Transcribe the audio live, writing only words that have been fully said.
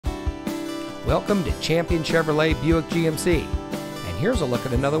Welcome to Champion Chevrolet Buick GMC. And here's a look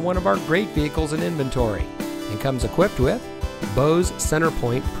at another one of our great vehicles in inventory. It comes equipped with Bose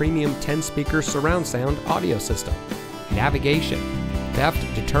Centerpoint Premium 10-speaker surround sound audio system, navigation, theft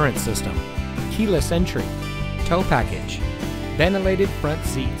deterrent system, keyless entry, tow package, ventilated front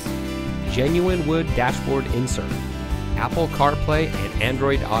seats, genuine wood dashboard insert, Apple CarPlay and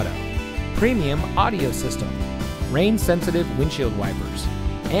Android Auto, premium audio system, rain-sensitive windshield wipers,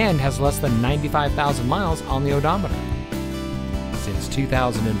 and has less than 95,000 miles on the odometer. Since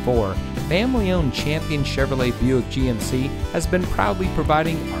 2004, family-owned Champion Chevrolet Buick GMC has been proudly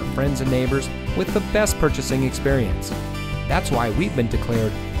providing our friends and neighbors with the best purchasing experience. That's why we've been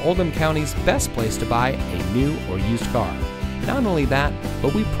declared Oldham County's best place to buy a new or used car. Not only that,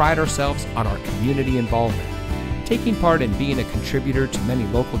 but we pride ourselves on our community involvement. Taking part in being a contributor to many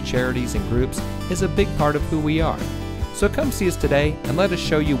local charities and groups is a big part of who we are. So come see us today and let us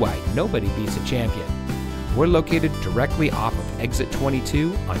show you why nobody beats a champion. We're located directly off of Exit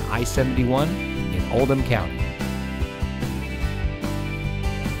 22 on I-71 in Oldham County.